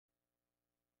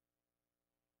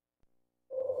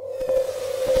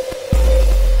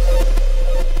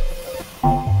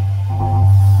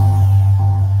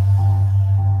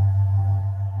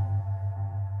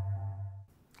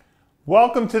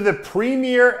Welcome to the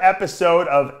premiere episode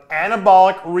of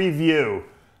Anabolic Review.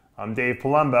 I'm Dave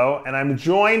Palumbo, and I'm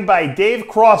joined by Dave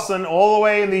Crosland all the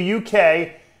way in the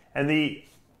UK, and the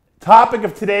topic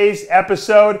of today's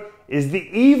episode is the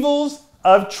evils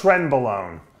of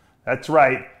Trenbolone. That's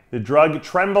right, the drug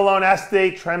Trenbolone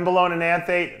acetate, Trenbolone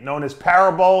enanthate, known as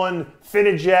Parabolin,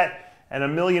 Finajet, and a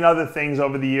million other things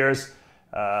over the years.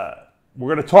 We're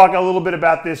going to talk a little bit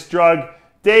about this drug.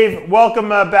 Dave, welcome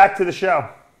back to the show.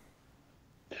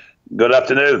 Good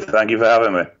afternoon. Thank you for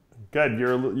having me. Good.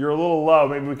 You're a little low.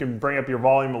 Maybe we can bring up your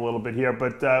volume a little bit here.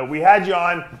 But we had you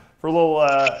on for a little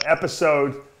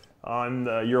episode on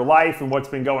your life and what's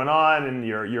been going on and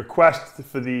your quest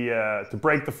for to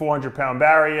break the 400-pound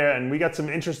barrier. And we got some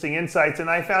interesting insights. And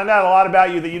I found out a lot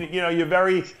about you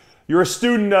that you're a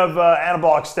student of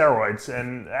anabolic steroids,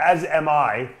 and as am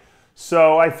I.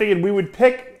 So I figured we would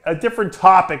pick a different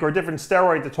topic or a different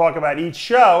steroid to talk about each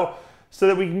show, so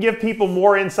that we can give people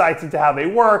more insights into how they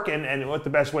work and what the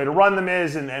best way to run them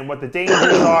is and what the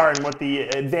dangers are and what the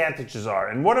advantages are.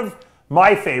 And one of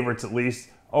my favorites, at least,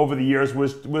 over the years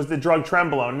was the drug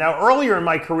Trenbolone. Now, earlier in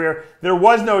my career, there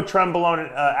was no Trenbolone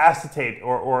acetate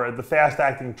or the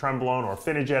fast-acting Trenbolone or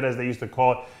Finajet, as they used to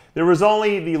call it. There was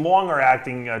only the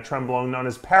longer-acting Trenbolone known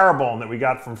as Parabolin that we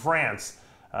got from France.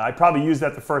 I probably used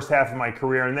that the first half of my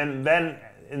career. And then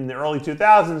in the early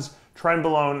 2000s,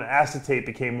 Trenbolone acetate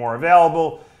became more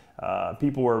available.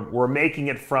 People were making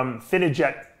it from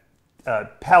Finajet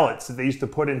pellets that they used to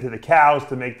put into the cows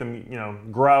to make them,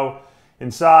 grow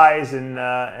in size. And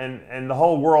the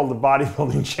whole world of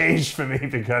bodybuilding changed for me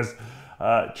because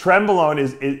Trenbolone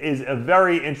is a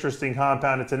very interesting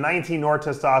compound. It's a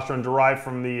 19-Nor-testosterone derived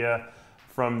from the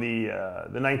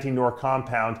 19-Nor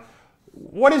compound.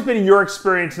 What has been your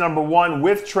experience, number one,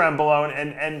 with Trenbolone,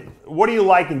 and what do you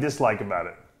like and dislike about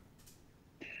it?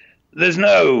 There's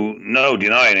no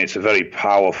denying it's a very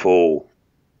powerful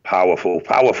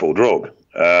drug.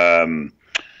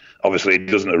 Obviously, it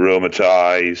doesn't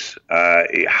aromatize.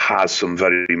 It has some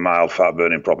very mild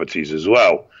fat-burning properties as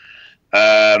well.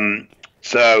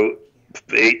 So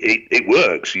it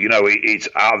works. It's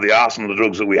out of the arsenal of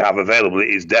drugs that we have available. It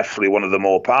is definitely one of the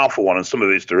more powerful ones, and some of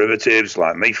its derivatives,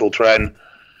 like Tren,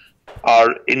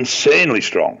 are insanely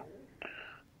strong.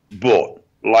 But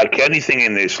like anything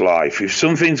in this life, if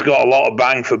something's got a lot of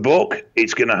bang for buck,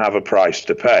 it's going to have a price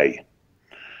to pay.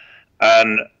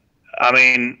 And, I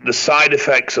mean, the side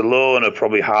effects alone are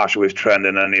probably harsher with Tren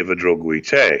than any other drug we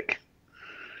take.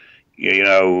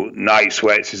 Night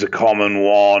sweats is a common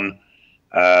one.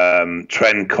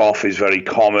 Tren cough is very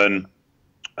common.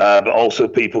 But also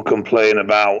people complain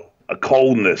about a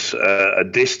coldness, a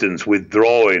distance,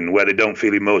 withdrawing, where they don't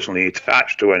feel emotionally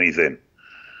attached to anything.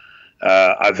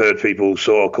 I've heard people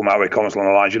sort of come out with comments along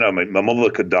the lines, my mother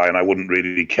could die and I wouldn't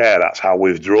really care. That's how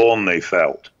withdrawn they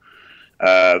felt.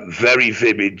 Very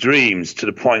vivid dreams to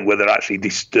the point where they're actually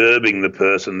disturbing the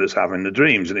person that's having the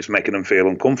dreams, and it's making them feel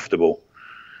uncomfortable.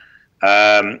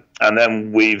 And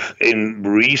then in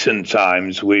recent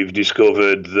times, we've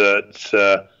discovered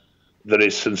that there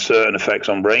is some certain effects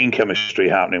on brain chemistry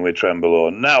happening with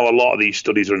Trenbolone. Now, a lot of these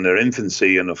studies are in their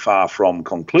infancy and are far from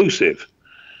conclusive,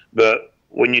 but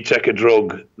when you take a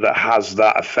drug that has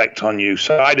that effect on you,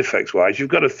 side effects wise, you've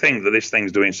got to think that this thing's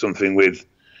doing something with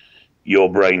your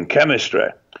brain chemistry.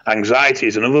 Anxiety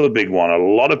is another big one. A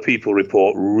lot of people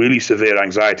report really severe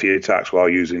anxiety attacks while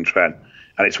using Tren,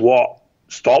 and it's what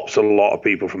stops a lot of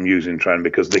people from using Tren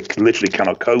because they literally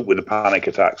cannot cope with the panic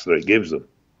attacks that it gives them.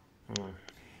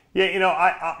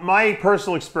 Yeah, my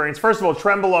personal experience, first of all,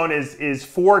 Trenbolone is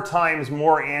 4 times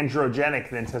more androgenic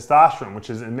than testosterone, which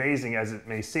is amazing as it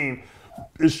may seem.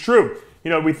 It's true.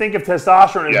 We think of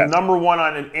testosterone as number one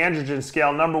on an androgen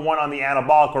scale, number one on the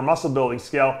anabolic or muscle building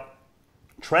scale.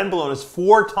 Trenbolone is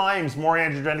 4 times more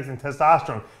androgenic than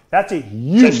testosterone. That's a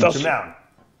huge amount.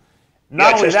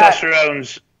 Not only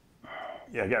testosterone's...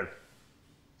 Yeah, go ahead.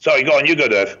 Sorry, go on. You go,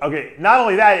 Dave. Okay, not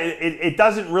only that, it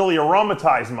doesn't really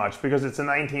aromatize much because it's a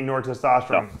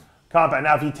 19-Nor-testosterone compound.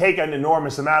 Now, if you take an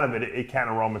enormous amount of it, it can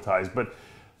aromatize.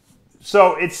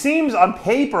 So it seems on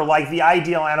paper like the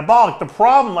ideal anabolic. The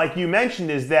problem, like you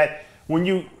mentioned, is that when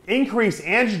you increase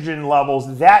androgen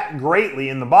levels that greatly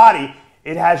in the body,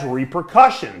 it has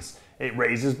repercussions. It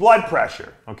raises blood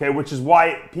pressure, okay, which is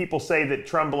why people say that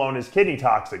Trenbolone is kidney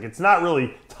toxic. It's not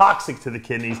really toxic to the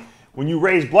kidneys. When you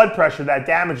raise blood pressure, that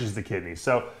damages the kidneys.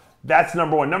 So that's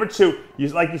number one. Number two,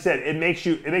 like you said, it makes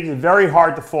it very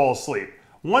hard to fall asleep.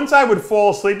 Once I would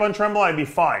fall asleep on Trenbolone, I'd be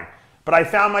fine. But I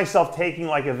found myself taking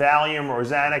like a Valium or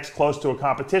Xanax close to a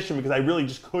competition because I really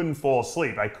just couldn't fall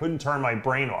asleep. I couldn't turn my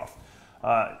brain off.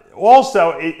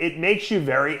 Also, it makes you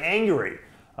very angry.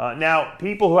 Now,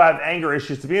 people who have anger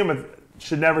issues to begin with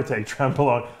should never take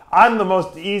Trenbolone. I'm the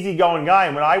most easygoing guy,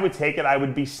 and when I would take it, I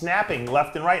would be snapping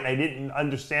left and right, and I didn't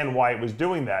understand why it was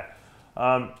doing that.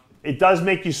 It does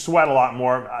make you sweat a lot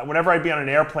more. Whenever I'd be on an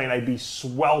airplane, I'd be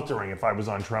sweltering if I was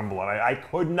on Trenbolone. I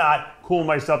could not cool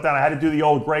myself down. I had to do the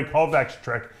old Greg Kovacs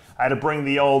trick. I had to bring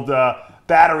the old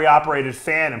battery-operated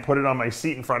fan and put it on my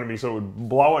seat in front of me so it would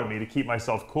blow at me to keep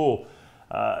myself cool.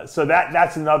 So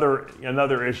that's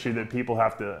another issue that people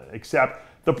have to accept.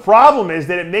 The problem is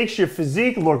that it makes your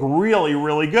physique look really,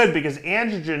 really good because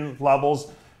androgen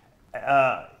levels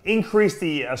increase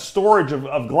the storage of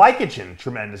glycogen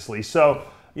tremendously. So,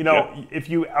 you know, if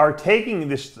you are taking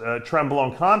this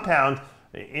Trenbolone compound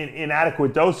in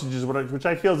inadequate dosages, which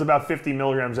I feel is about 50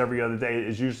 milligrams every other day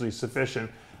is usually sufficient,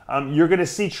 you're going to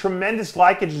see tremendous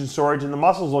glycogen storage and the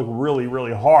muscles look really,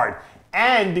 really hard.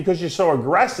 And because you're so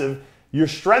aggressive, your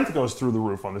strength goes through the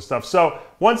roof on this stuff. So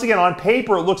once again, on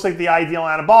paper, it looks like the ideal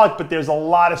anabolic, but there's a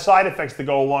lot of side effects that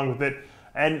go along with it.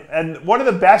 And one of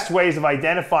the best ways of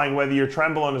identifying whether your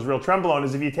Trenbolone is real Trenbolone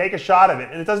is if you take a shot of it,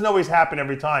 and it doesn't always happen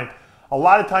every time. A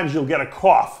lot of times you'll get a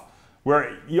cough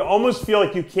where you almost feel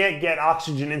like you can't get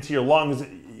oxygen into your lungs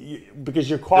because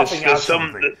you're coughing out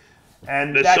something.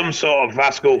 And there's some sort of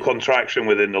vascular contraction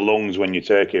within the lungs when you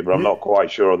take it, but I'm not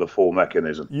quite sure of the full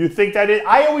mechanism. You think that it?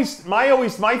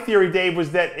 My theory, Dave,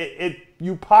 was that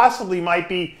you possibly might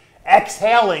be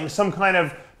exhaling some kind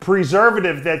of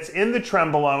preservative that's in the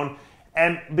Trenbolone,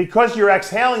 and because you're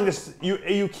exhaling this,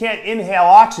 you can't inhale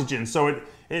oxygen, so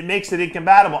it makes it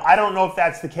incompatible. I don't know if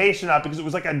that's the case or not because it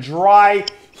was like a dry,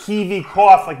 heavy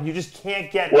cough, like you just can't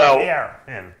get air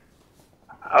in.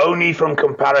 Only from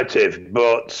comparative,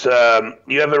 but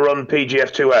you ever run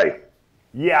PGF2A?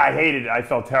 Yeah, I hated it. I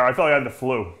felt terrible. I felt like I had the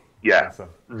flu. Yeah.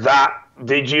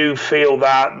 Did you feel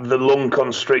that the lung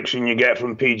constriction you get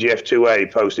from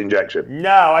PGF2A post-injection?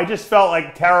 No, I just felt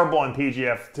like terrible on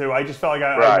PGF2. I just felt like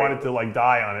I wanted to like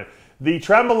die on it. The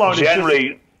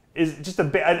Trenbolone is just a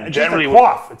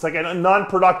cough. It's like a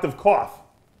non-productive cough.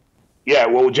 Yeah,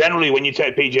 well, generally when you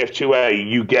take PGF2A,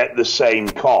 you get the same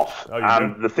cough. Oh,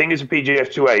 and the thing is with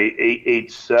PGF2A,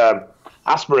 it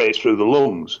aspirates through the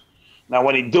lungs. Now,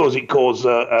 when it does, it causes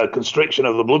a constriction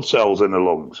of the blood cells in the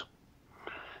lungs.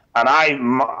 And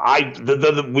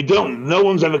no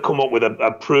one's ever come up with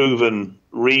a proven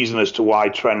reason as to why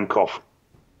Tren cough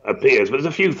appears, but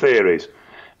there's a few theories.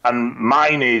 And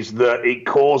mine is that it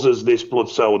causes this blood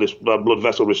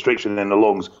vessel restriction in the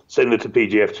lungs, similar to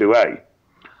PGF2A.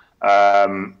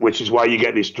 Which is why you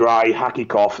get this dry, hacky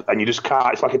cough, and you just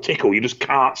can't. It's like a tickle. You just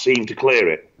can't seem to clear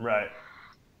it. Right.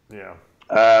 Yeah.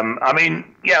 I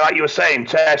mean, yeah, like you were saying,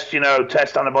 test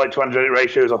anabolic to androgen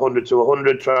ratio is 100 to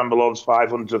 100. Trenbolone's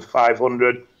 500 to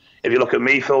 500. If you look at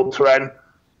Methyl Tren,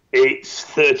 it's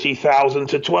 30,000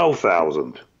 to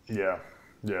 12,000. Yeah.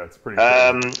 Yeah, it's pretty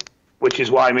cool. Which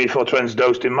is why Methyl Tren's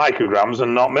dosed in micrograms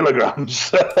and not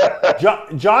milligrams.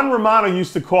 John Romano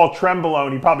used to call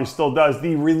Trenbolone, he probably still does,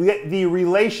 the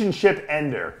relationship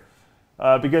ender,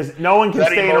 because no one can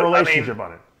stay in a relationship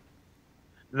on it.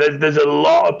 There's a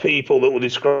lot of people that will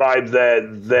describe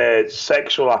their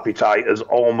sexual appetite as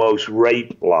almost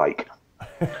rape-like.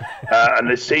 And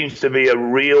there seems to be a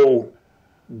real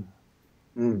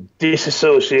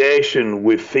disassociation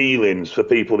with feelings for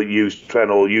people that use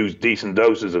Tren or use decent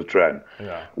doses of Tren,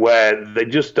 where they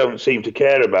just don't seem to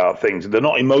care about things. They're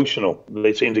not emotional.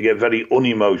 They seem to get very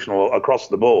unemotional across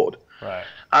the board. Right.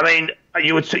 I mean,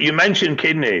 you mentioned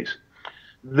kidneys.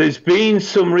 There's been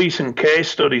some recent case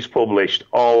studies published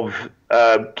of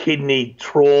kidney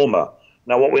trauma.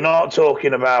 Now, what we're not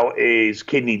talking about is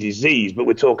kidney disease, but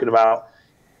we're talking about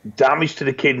damage to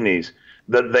the kidneys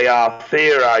that they are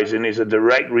theorizing is a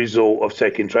direct result of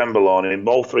taking Trenbolone. And in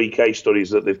both 3 case studies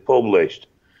that they've published,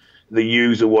 the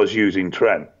user was using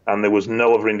Tren, and there was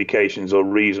no other indications or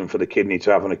reason for the kidney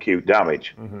to have an acute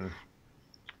damage. Mm-hmm.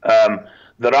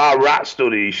 There are rat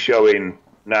studies showing,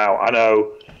 now I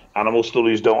know animal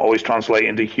studies don't always translate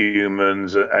into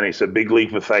humans, and it's a big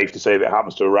leap of faith to say if it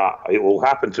happens to a rat, it will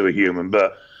happen to a human,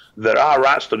 but there are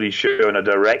rat studies showing a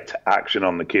direct action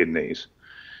on the kidneys.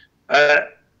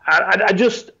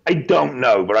 I don't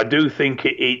know, but I do think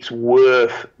it's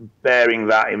worth bearing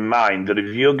that in mind, that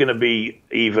if you're going to be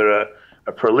either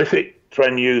a prolific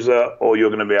Tren user or you're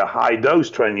going to be a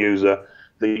high-dose Tren user,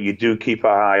 that you do keep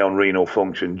an eye on renal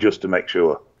function just to make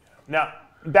sure. Now,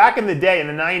 back in the day, in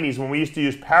the 90s, when we used to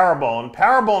use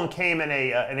Parabone came in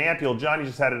an ampule. Johnny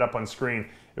just had it up on screen.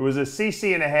 It was a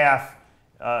cc and a half,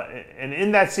 and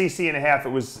in that cc and a half, it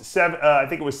was I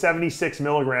think it was 76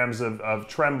 milligrams of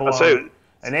Trenbolone.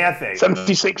 an Anthate.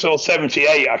 76 or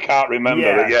 78, I can't remember,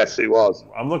 Yeah. but yes, it was.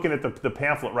 I'm looking at the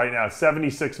pamphlet right now,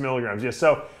 76 milligrams. Yeah,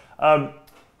 so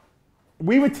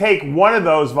we would take one of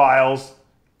those vials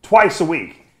twice a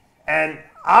week. And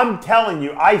I'm telling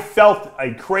you, I felt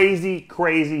a crazy,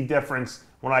 crazy difference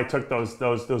when I took those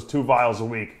 2 vials a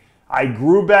week. I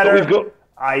grew better.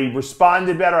 I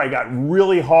responded better. I got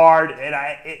really hard, and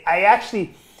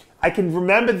I can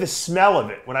remember the smell of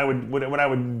it when I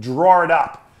would draw it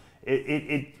up.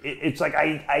 It's like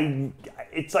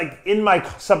it's like in my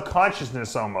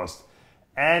subconsciousness almost.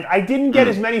 And I didn't get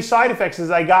as many side effects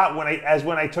as I got when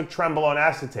I took Trenbolone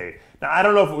acetate. Now I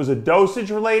don't know if it was a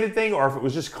dosage related thing or if it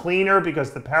was just cleaner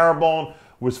because the Parabone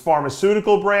was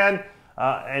pharmaceutical brand.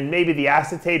 And maybe the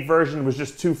acetate version was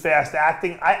just too fast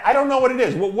acting. I don't know what it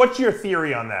is. What's your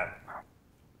theory on that?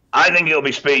 I think it'll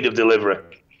be speed of delivery.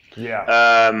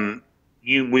 Yeah.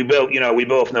 We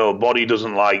both know body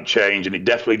doesn't like change, and it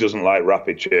definitely doesn't like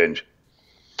rapid change.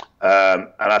 And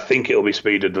I think it'll be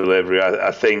speed of delivery.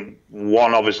 I think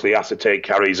one, obviously, acetate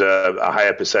carries a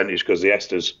higher percentage because the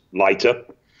ester's lighter.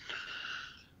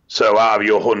 So out of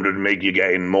your 100 mg, you're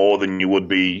getting more than you would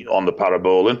be on the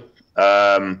parabolan.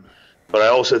 But I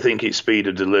also think it's speed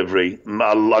of delivery.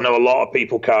 I know a lot of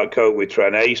people can't cope with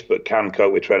Tren Ace, but can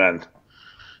cope with Tren End.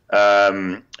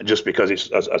 Just because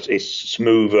it's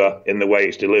smoother in the way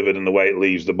it's delivered and the way it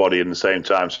leaves the body in the same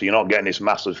time. So you're not getting this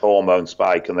massive hormone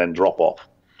spike and then drop off.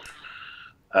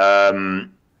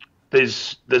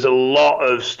 There's a lot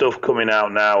of stuff coming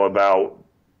out now about,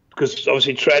 because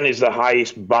obviously Tren is the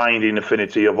highest binding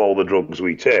affinity of all the drugs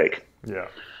we take. Yeah.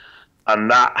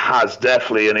 And that has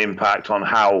definitely an impact on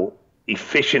how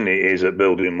efficient it is at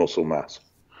building muscle mass.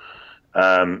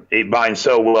 It binds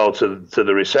so well to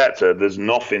the receptor, there's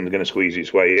nothing going to squeeze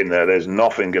its way in there. There's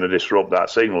nothing going to disrupt that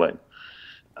signaling.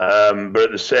 But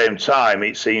at the same time,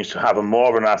 it seems to have a more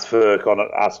of an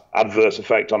adverse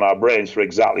effect on our brains for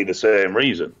exactly the same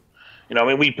reason. You know, I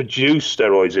mean, we produce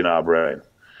steroids in our brain,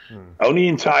 only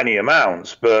in tiny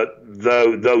amounts, but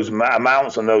those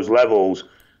amounts and those levels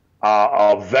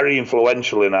are very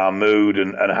influential in our mood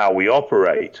and how we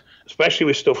operate, especially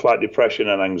with stuff like depression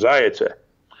and anxiety.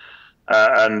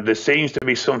 And there seems to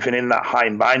be something in that high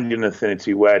binding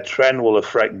affinity where Tren will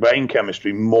affect brain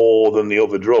chemistry more than the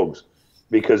other drugs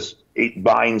because it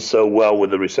binds so well with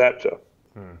the receptor.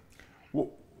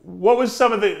 What was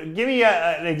give me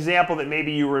an example that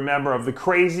maybe you remember of the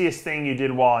craziest thing you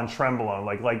did while on Trenbolone,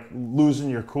 like losing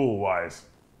your cool wise?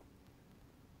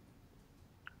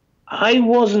 I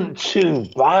wasn't too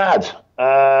bad.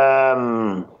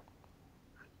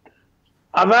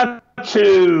 I've had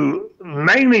to,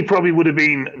 mainly probably would have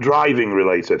been driving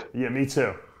related. Yeah, me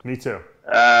too. Me too.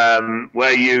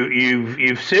 Where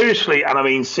you've seriously, and I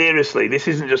mean seriously, this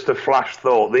isn't just a flash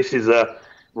thought. This is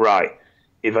right.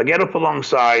 If I get up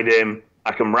alongside him,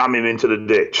 I can ram him into the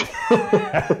ditch.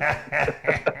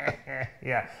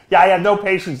 Yeah, I have no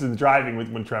patience in driving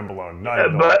when Trenbolone.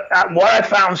 But what I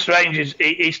found strange is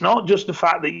it's not just the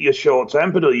fact that you're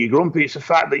short-tempered or you're grumpy. It's the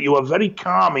fact that you are very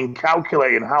calm in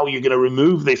calculating how you're going to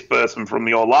remove this person from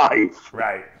your life.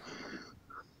 Right.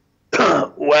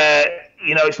 Where,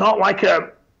 you know, it's not like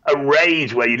a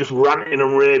rage where you're just ranting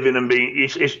and raving and being.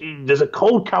 There's a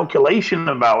cold calculation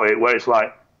about it where it's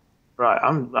like, right,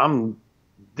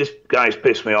 this guy's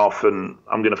pissed me off and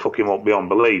I'm going to fuck him up beyond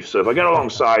belief. So if I get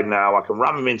alongside now, I can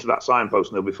ram him into that signpost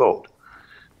and he'll be fucked.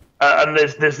 And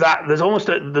there's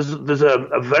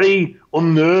a very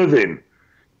unnerving,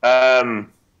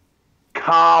 calm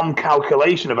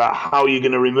calculation about how you're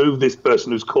going to remove this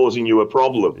person who's causing you a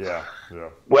problem. Yeah.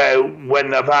 Where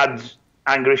when I've had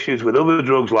anger issues with other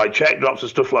drugs like check drops and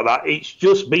stuff like that, it's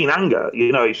just been anger.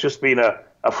 You know, it's just been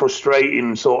a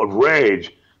frustrating sort of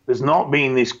rage. There's not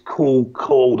been this cool,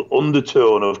 cold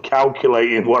undertone of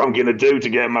calculating what I'm going to do to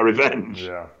get my revenge.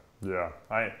 Yeah.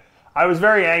 I was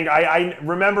very angry. I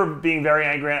remember being very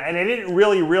angry, and I didn't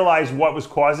really realize what was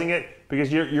causing it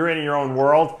because you're in your own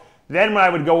world. Then when I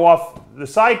would go off the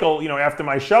cycle, you know, after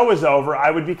my show was over, I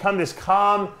would become this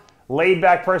calm,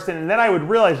 laid-back person, and then I would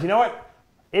realize, you know what?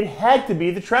 It had to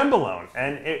be the Trenbolone,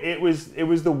 and it was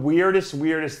the weirdest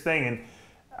thing. And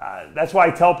that's why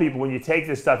I tell people when you take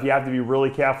this stuff, you have to be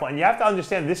really careful, and you have to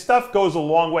understand this stuff goes a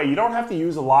long way. You don't have to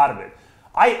use a lot of it.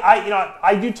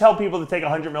 I do tell people to take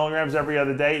 100 milligrams every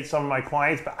other day, some of my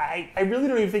clients, but I really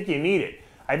don't even think you need it.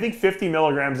 I think 50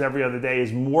 milligrams every other day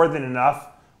is more than enough.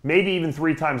 Maybe even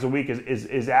 3 times a week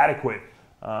is adequate.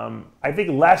 I think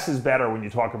less is better when you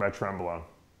talk about Trenbolone.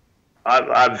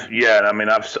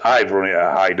 I've run it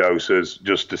at high doses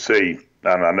just to see.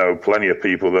 And I know plenty of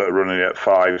people that are running at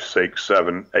 5, 6,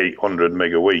 7, 800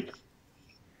 meg a week.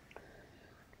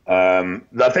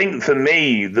 I think for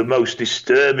me, the most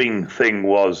disturbing thing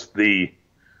was the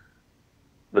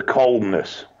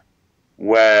coldness,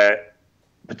 where,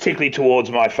 particularly towards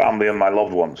my family and my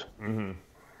loved ones,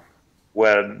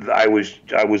 where I was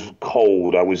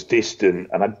cold, I was distant,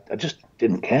 and I just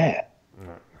didn't care.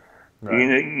 Right.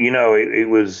 It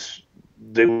was,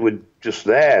 they were just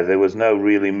there. There was no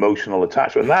really emotional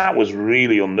attachment. And that was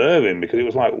really unnerving, because it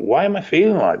was like, why am I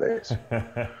feeling like this?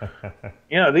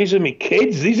 These are my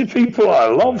kids. These are people I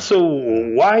love. So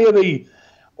why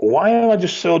am I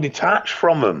just so detached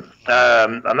from them?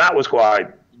 And that was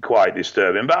quite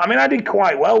disturbing. But I mean, I did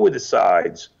quite well with the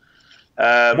sides.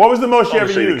 What was the most you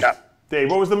ever used,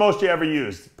 Dave? What was the most you ever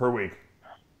used per week?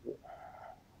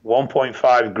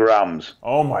 1.5 grams.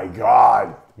 Oh my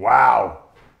God. Wow.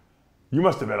 You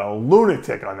must have been a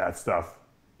lunatic on that stuff.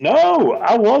 No,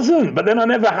 I wasn't. But then I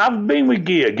never have been with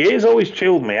gear. Gear's always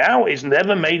chilled me out. It's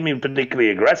never made me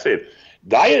particularly aggressive.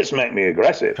 Diets make me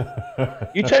aggressive.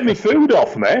 You take me food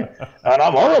off me, and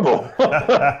I'm horrible.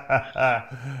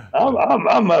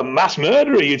 I'm a mass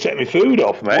murderer. You take me food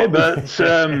off me. But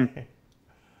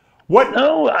what?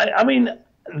 No, I mean,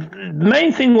 the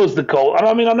main thing was the cold.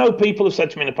 I mean, I know people have said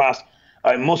to me in the past,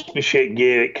 it must be shit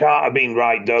gear. It can't have been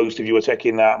right dosed if you were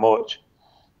taking that much.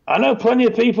 I know plenty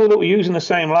of people that were using the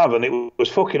same lab, and it was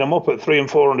fucking them up at 300 and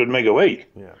 400 meg a week.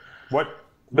 Yeah. But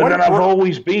then I've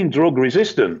always been drug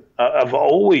resistant. I've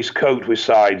always coped with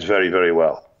sides very, very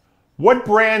well. What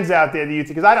brands out there do you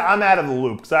think? Because I'm out of the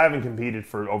loop, because I haven't competed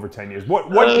for over 10 years. What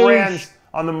brands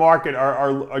on the market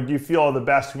are do you feel are the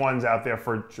best ones out there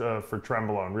for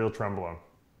Trenbolone, real Trenbolone?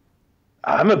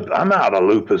 I'm out of the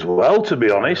loop as well, to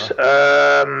be honest.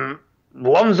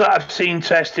 Ones that I've seen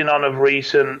testing on of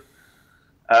recent,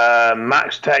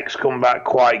 Max Tech's come back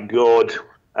quite good.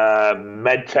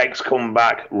 MedTech's come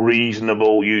back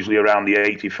reasonable, usually around the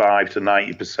 85 to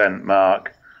 90%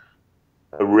 mark.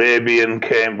 Arabian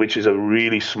came, which is a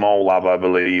really small lab, I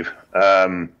believe.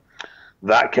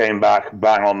 That came back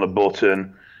bang on the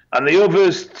button. And the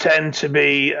others tend to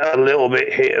be a little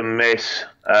bit hit and miss.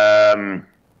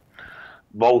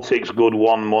 Baltic's good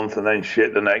 1 month and then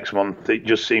shit the next month. It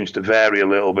just seems to vary a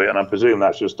little bit, and I presume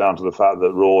that's just down to the fact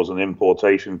that raws and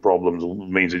importation problems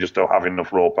means they just don't have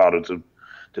enough raw powder to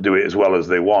do it as well as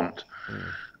they want.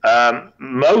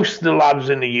 Most of the labs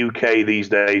in the UK these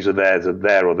days are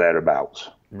there or thereabouts.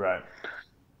 Right.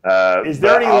 Is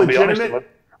there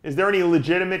any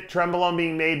legitimate Trenbolone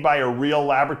being made by a real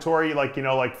laboratory, like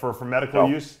for medical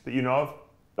use that you know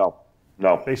of?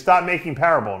 No. They stopped making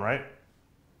Parabolone, right?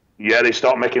 Yeah, they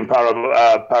stopped making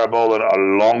Parabolone a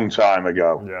long time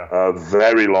ago. Yeah. A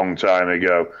very long time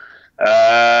ago.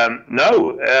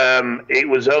 It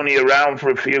was only around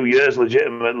for a few years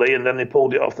legitimately, and then they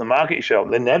pulled it off the market shelf.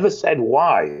 They never said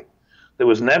why. There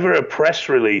was never a press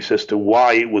release as to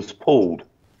why it was pulled.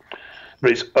 But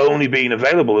it's only been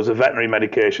available as a veterinary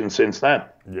medication since then.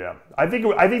 Yeah, I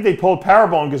think they pulled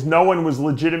Parabolone because no one was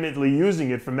legitimately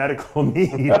using it for medical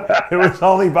need. It was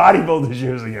only bodybuilders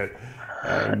using it.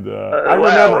 And I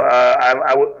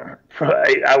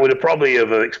would have probably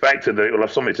have expected that it would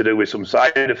have something to do with some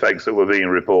side effects that were being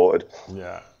reported.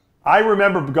 Yeah, I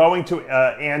remember going to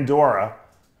Andorra,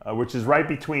 which is right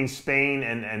between Spain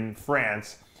and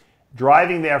France,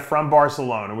 driving there from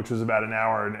Barcelona, which was about an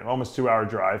hour and almost 2 hour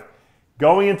drive,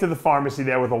 going into the pharmacy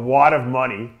there with a wad of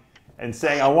money and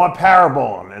saying, I want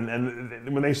Parabolone.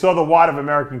 And when they saw the wad of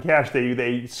American cash,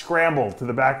 they scrambled to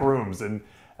the back rooms and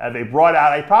they brought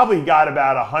out, I probably got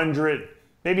about 100,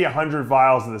 maybe 100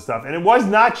 vials of this stuff. And it was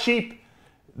not cheap.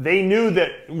 They knew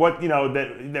that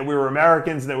that we were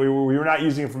Americans, that we were not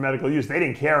using it for medical use. They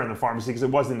didn't care in the pharmacy because it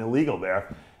wasn't illegal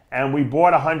there. And we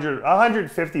bought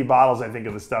 150 bottles, I think,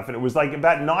 of the stuff. And it was like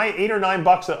about $8 or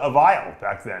 $9 a vial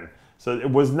back then. So it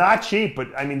was not cheap, but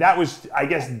I mean, that was, I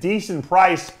guess, decent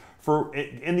price for,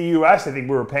 in the US, I think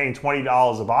we were paying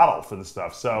 $20 a bottle for the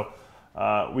stuff. So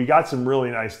we got some really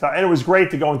nice stuff. And it was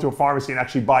great to go into a pharmacy and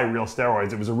actually buy real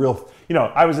steroids. It was a real,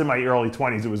 I was in my early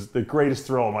 20s. It was the greatest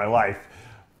thrill of my life.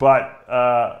 But,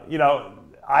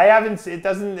 I haven't, it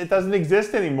doesn't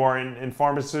exist anymore in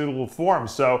pharmaceutical form.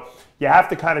 So you have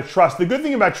to kind of trust. The good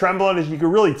thing about Trenbolone is you can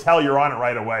really tell you're on it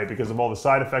right away because of all the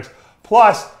side effects.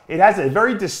 Plus, it has a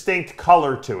very distinct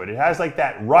color to it. It has like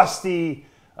that rusty,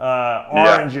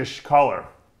 orangish color.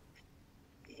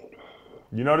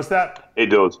 You notice that? It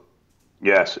does.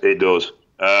 Yes, it does.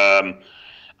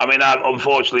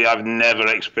 Unfortunately, I've never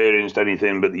experienced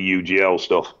anything but the UGL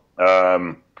stuff.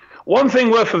 One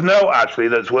thing worth of note, actually,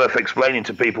 that's worth explaining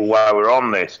to people while we're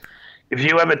on this, if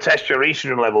you ever test your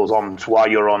estrogen levels while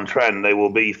you're on Tren, they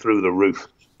will be through the roof.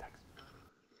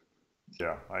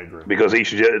 Yeah, I agree. Because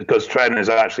Tren has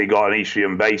actually got an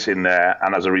estrogen base in there,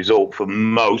 and as a result, for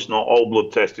most, not all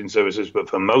blood testing services, but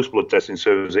for most blood testing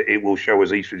services, it will show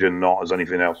as estrogen, not as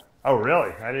anything else. Oh,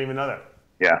 really? I didn't even know that.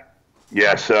 Yeah.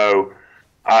 Yeah, so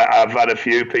I've had a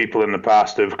few people in the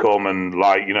past who've come and,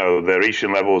 like, you know, their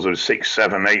estrogen levels are 600,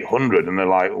 700, 800, and they're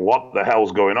like, what the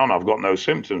hell's going on? I've got no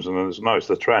symptoms. And it's, no, it's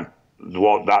the Tren.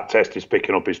 What that test is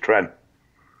picking up is Tren.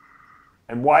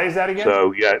 And why is that again?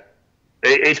 So, yeah,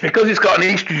 it's because it's got an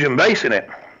estrogen base in it.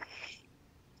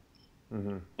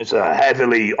 Mm-hmm. It's a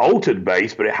heavily altered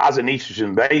base, but it has an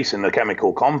estrogen base in the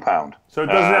chemical compound. So it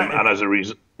doesn't and as a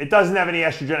reason, it doesn't have any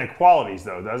estrogenic qualities,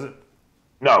 though, does it?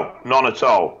 No, none at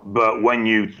all. But when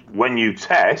you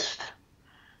test,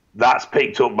 that's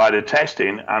picked up by the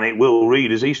testing, and it will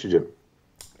read as estrogen.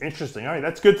 Interesting. All right,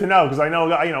 that's good to know, because I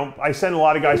know, you know, I send a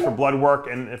lot of guys for blood work,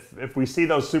 and if we see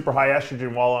those super high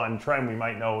estrogen while on Tren, we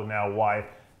might know now why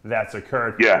that's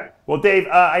occurred. Yeah. Well, Dave,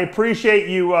 I appreciate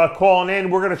you calling in.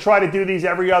 We're going to try to do these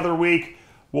every other week.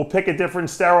 We'll pick a different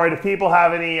steroid. If people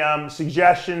have any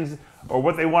suggestions or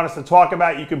what they want us to talk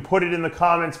about, you can put it in the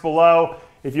comments below.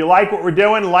 If you like what we're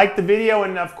doing, like the video,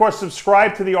 and of course,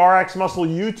 subscribe to the RxMuscle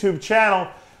YouTube channel.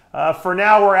 For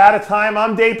now, we're out of time.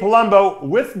 I'm Dave Palumbo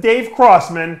with Dave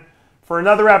Crossman for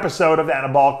another episode of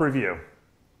Anabolic Review.